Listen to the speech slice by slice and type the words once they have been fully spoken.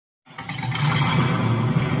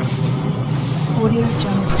Hi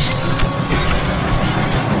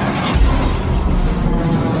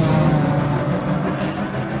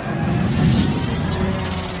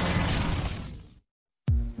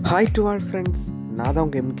to all friends, நான் தான்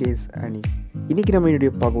உங்கள் MKS அனி. இன்றைக்கி நம்ம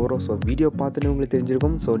என்னுடைய பார்க்க போகிறோம். ஸோ வீடியோ பார்த்துன்னு உங்களுக்கு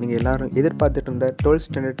தெரிஞ்சிருக்கும். ஸோ நீங்கள் எல்லோரும் எதிர்பார்த்துட்டு இருந்த 12th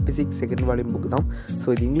standard physics second volume book தான். ஸோ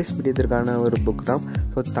இது இங்கிலீஷ் மீடியத்திற்கான ஒரு புக் தான்.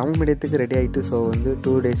 ஸோ தமிழ் மீடியத்துக்கு ரெடி ஆகிட்டு ஸோ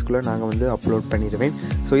 2 daysக்குள்ளே நாங்கள் அப்லோட் பண்ணிடுவேன்.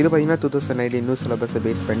 ஸோ இது பார்த்திங்கன்னா 2019 நியூ சிலபஸை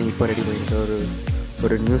பேஸ் பண்ணி இப்போ ரெடி பண்ணிட்டு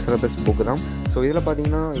ஒரு நியூ சிலபஸ் புக்கு தான். ஸோ இதில்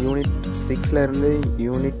பார்த்திங்கன்னா யூனிட் 6லேருந்து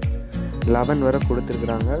யூனிட் 11 வரை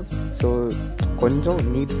கொடுத்துருக்குறாங்க. ஸோ கொஞ்சம்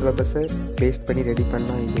நீட் சிலபஸை பேஸ் பண்ணி ரெடி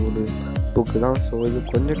பண்ணால் இது ஒரு புக்கு தான். ஸோ இது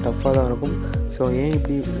கொஞ்சம் டஃப்பாக தான் இருக்கும். ஸோ ஏன்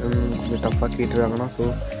இப்படி கொஞ்சம் டஃப்பாக கேட்டுருக்காங்கன்னா, ஸோ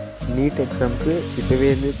நீட் எக்ஸாமுக்கு இப்போவே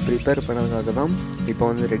ப்ரிப்பேர் பண்ணதுக்காக தான் இப்போ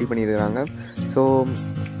ரெடி பண்ணியிருக்கிறாங்க. ஸோ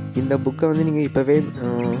இந்த புக்கை நீங்கள் இப்போவே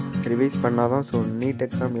ரிவைஸ் பண்ணால் தான் ஸோ நீட்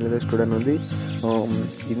எக்ஸாம் எழுத ஸ்டூடெண்ட்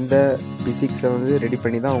இந்த ஃபிசிக்ஸை ரெடி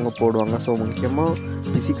பண்ணி தான் அவங்க போடுவாங்க. ஸோ முக்கியமாக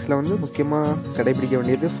ஃபிசிக்ஸில் முக்கியமாக கடைபிடிக்க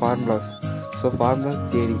வேண்டியது formulas. So formulas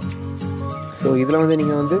theory. So இதில்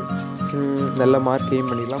நீங்கள் நல்ல மார்க் எய்ம்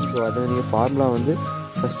பண்ணிக்கலாம். ஸோ அது நீங்கள் ஃபார்முலா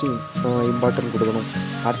ஃபஸ்ட்டு இம்பார்ட்டன்ட் கொடுக்கணும்.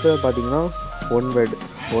 அடுத்தது பார்த்திங்கன்னா ஒன்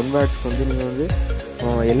வேர்ட்ஸ்க்கு நீங்கள்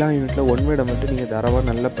எல்லா யூனிட்டில் ஒன் வேர்டை மட்டும் நீங்கள் தரவாக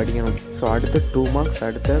நல்லா படிக்கணும். ஸோ அடுத்த 2 marks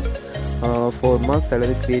அடுத்த 4 marks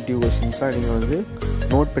அல்லது க்ரியேட்டிவ் கொஷின்ஸ்லாம் நீங்கள்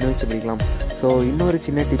நோட் பண்ணி வச்சு படிக்கலாம். ஸோ இன்னொரு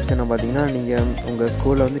சின்ன டிப்ஸ் என்ன பார்த்தீங்கன்னா, நீங்கள் உங்கள்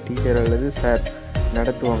ஸ்கூலில் டீச்சர் அல்லது சார்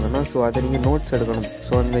நடத்துவாங்கன்னா ஸோ அதை நீங்கள் நோட்ஸ் எடுக்கணும்.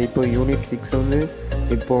 ஸோ இப்போ யூனிட் 6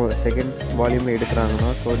 இப்போது செகண்ட் வால்யூமில் எடுக்கிறாங்கன்னா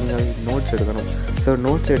ஸோ நீங்கள் நோட்ஸ் எடுக்கணும். ஸோ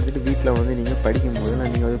நோட்ஸ் எடுத்துகிட்டு வீட்டில் நீங்கள் படிக்கும்போது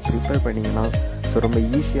நீங்கள் ப்ரிப்பேர் பண்ணிங்கன்னா ஸோ ரொம்ப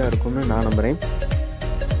ஈஸியாக இருக்கும்னு நான் நம்புகிறேன்.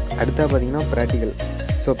 அடுத்தா பார்த்திங்கன்னா ப்ராக்டிக்கல்.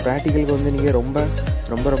 ஸோ ப்ராக்டிக்கலுக்கு நீங்கள் ரொம்ப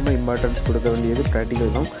ரொம்ப ரொம்ப இம்பார்ட்டன்ஸ் கொடுக்க வேண்டியது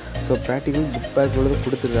ப்ராக்டிக்கல் தான். ஸோ ப்ராக்டிக்கல் புக் பேக்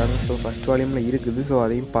கொடுத்துருக்காங்க. ஸோ ஃபஸ்ட் வால்யூமில் இருக்குது. ஸோ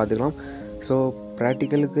அதையும் பார்த்துக்கலாம். ஸோ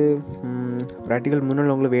ப்ராக்டிக்கல்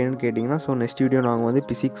முன்னாள் உங்களுக்கு வேணும்னு கேட்டிங்கன்னா ஸோ நெக்ஸ்ட் வீடியோ நாங்கள்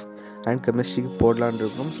ஃபிசிக்ஸ் அண்ட் கெமிஸ்ட்ரிக்கு போடலான்னு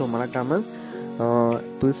இருக்கோம். ஸோ மறக்காமல்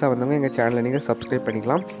புதுசாக வந்தவங்க எங்கள் சேனலை நீங்கள் சப்ஸ்கிரைப்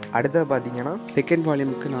பண்ணிக்கலாம். அடுத்தது பார்த்திங்கன்னா செகண்ட்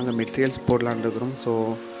வால்யூமுக்கு நாங்கள் மெட்டீரியல்ஸ் போடலான்னு இருக்கிறோம். ஸோ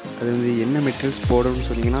அது என்ன மெட்டீரியல்ஸ் போடணும்னு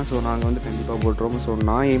சொன்னீங்கன்னா ஸோ நாங்கள் கண்டிப்பாக போட்டுருவோம். ஸோ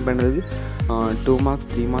நான் எய்ம் பண்ணது 2 marks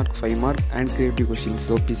 3 mark 5 mark and creative questions.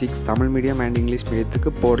 So physics Tamil medium and English மீடியத்துக்கு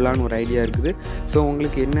போடலான்னு ஒரு ஐடியா இருக்குது. ஸோ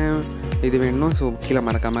உங்களுக்கு என்ன இது வேணும் ஸோ கீழே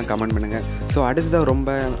மறக்காமல் கமெண்ட் பண்ணுங்கள். ஸோ அடுத்ததாக ரொம்ப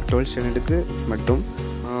 12th ஸ்டாண்டர்டுக்கு மட்டும்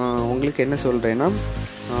உங்களுக்கு என்ன சொல்கிறேன்னா,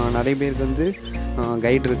 நிறைய பேருக்கு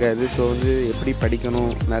கைடு இருக்காது. ஸோ எப்படி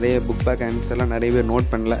படிக்கணும், நிறைய புக் பேக் ஆன்சர்லாம் நிறைய பேர் நோட்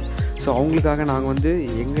பண்ணல. ஸோ அவங்களுக்காக நாங்கள்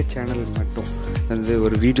எங்கள் சேனல் மட்டும்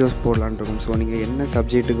ஒரு வீடியோஸ் போடலான் இருக்கோம். ஸோ நீங்கள் என்ன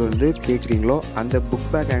சப்ஜெக்ட்டுக்கு கேட்குறீங்களோ அந்த புக்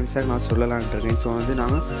பேக் ஆன்சர் நான் சொல்லலான் இருக்கேன். ஸோ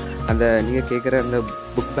நாங்கள் அந்த நீங்கள் கேட்குற அந்த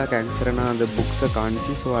புக் பேக் ஆன்சரை நான் அந்த புக்ஸை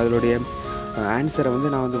காணிச்சு ஸோ அதனுடைய ஆன்சரை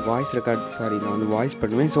நான் வாய்ஸ்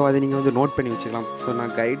பண்ணுவேன். ஸோ அதை நீங்கள் நோட் பண்ணி வச்சுக்கலாம். ஸோ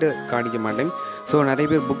நான் கைடு காணிக்க மாட்டேன். ஸோ நிறைய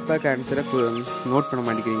பேர் புக் பேக் ஆன்சரை நோட் பண்ண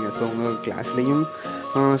மாட்டேங்கிறீங்க. ஸோ உங்கள் கிளாஸ்லேயும்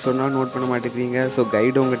சொன்னால் நோட் பண்ண மாட்டேங்கிறீங்க. ஸோ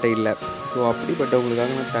கைடு உங்கள்கிட்ட இல்லை. ஸோ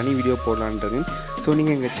அப்படிப்பட்டவங்களுக்காக நான் தனி வீடியோ போடலான்றேன். ஸோ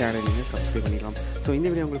நீங்கள் எங்கள் சேனல் சப்ஸ்கிரைப் பண்ணிக்கலாம். ஸோ இந்த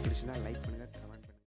வீடியோ உங்களுக்கு பிடிச்சிருந்தா லைக்